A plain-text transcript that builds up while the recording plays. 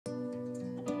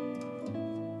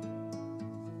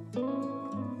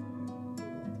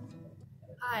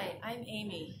I'm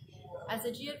Amy. As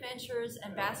a G-Adventures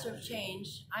Ambassador of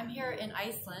Change, I'm here in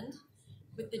Iceland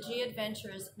with the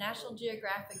G-Adventures National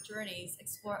Geographic Journeys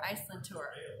Explore Iceland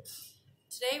Tour.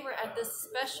 Today we're at this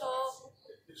special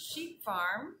sheep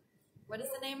farm. What is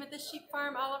the name of this sheep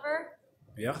farm, Oliver?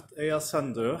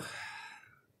 Bjarteyjarsandur.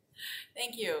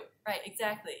 Thank you. Right,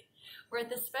 exactly. We're at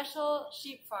this special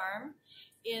sheep farm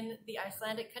in the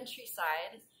Icelandic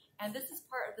countryside, and this is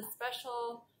part of the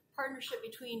special partnership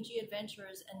between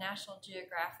G-Adventures and National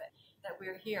Geographic that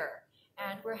we're here.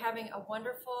 And we're having a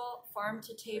wonderful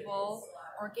farm-to-table,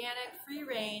 organic,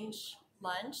 free-range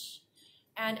lunch.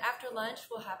 And after lunch,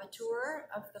 we'll have a tour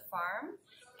of the farm.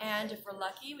 And if we're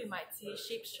lucky, we might see a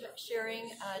sheep shearing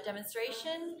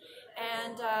demonstration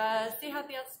and see how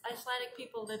the Icelandic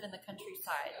people live in the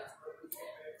countryside.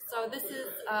 So this is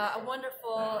a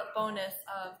wonderful bonus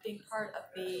of being part of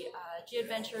the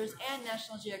G-Adventures and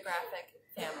National Geographic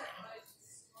family.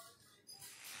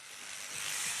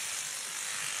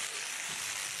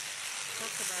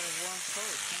 Talk about a warm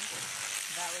coat, huh?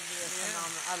 That would be a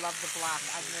phenomenal. I love the black.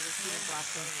 I've never seen a black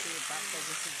one too, but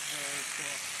this is very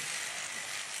cool.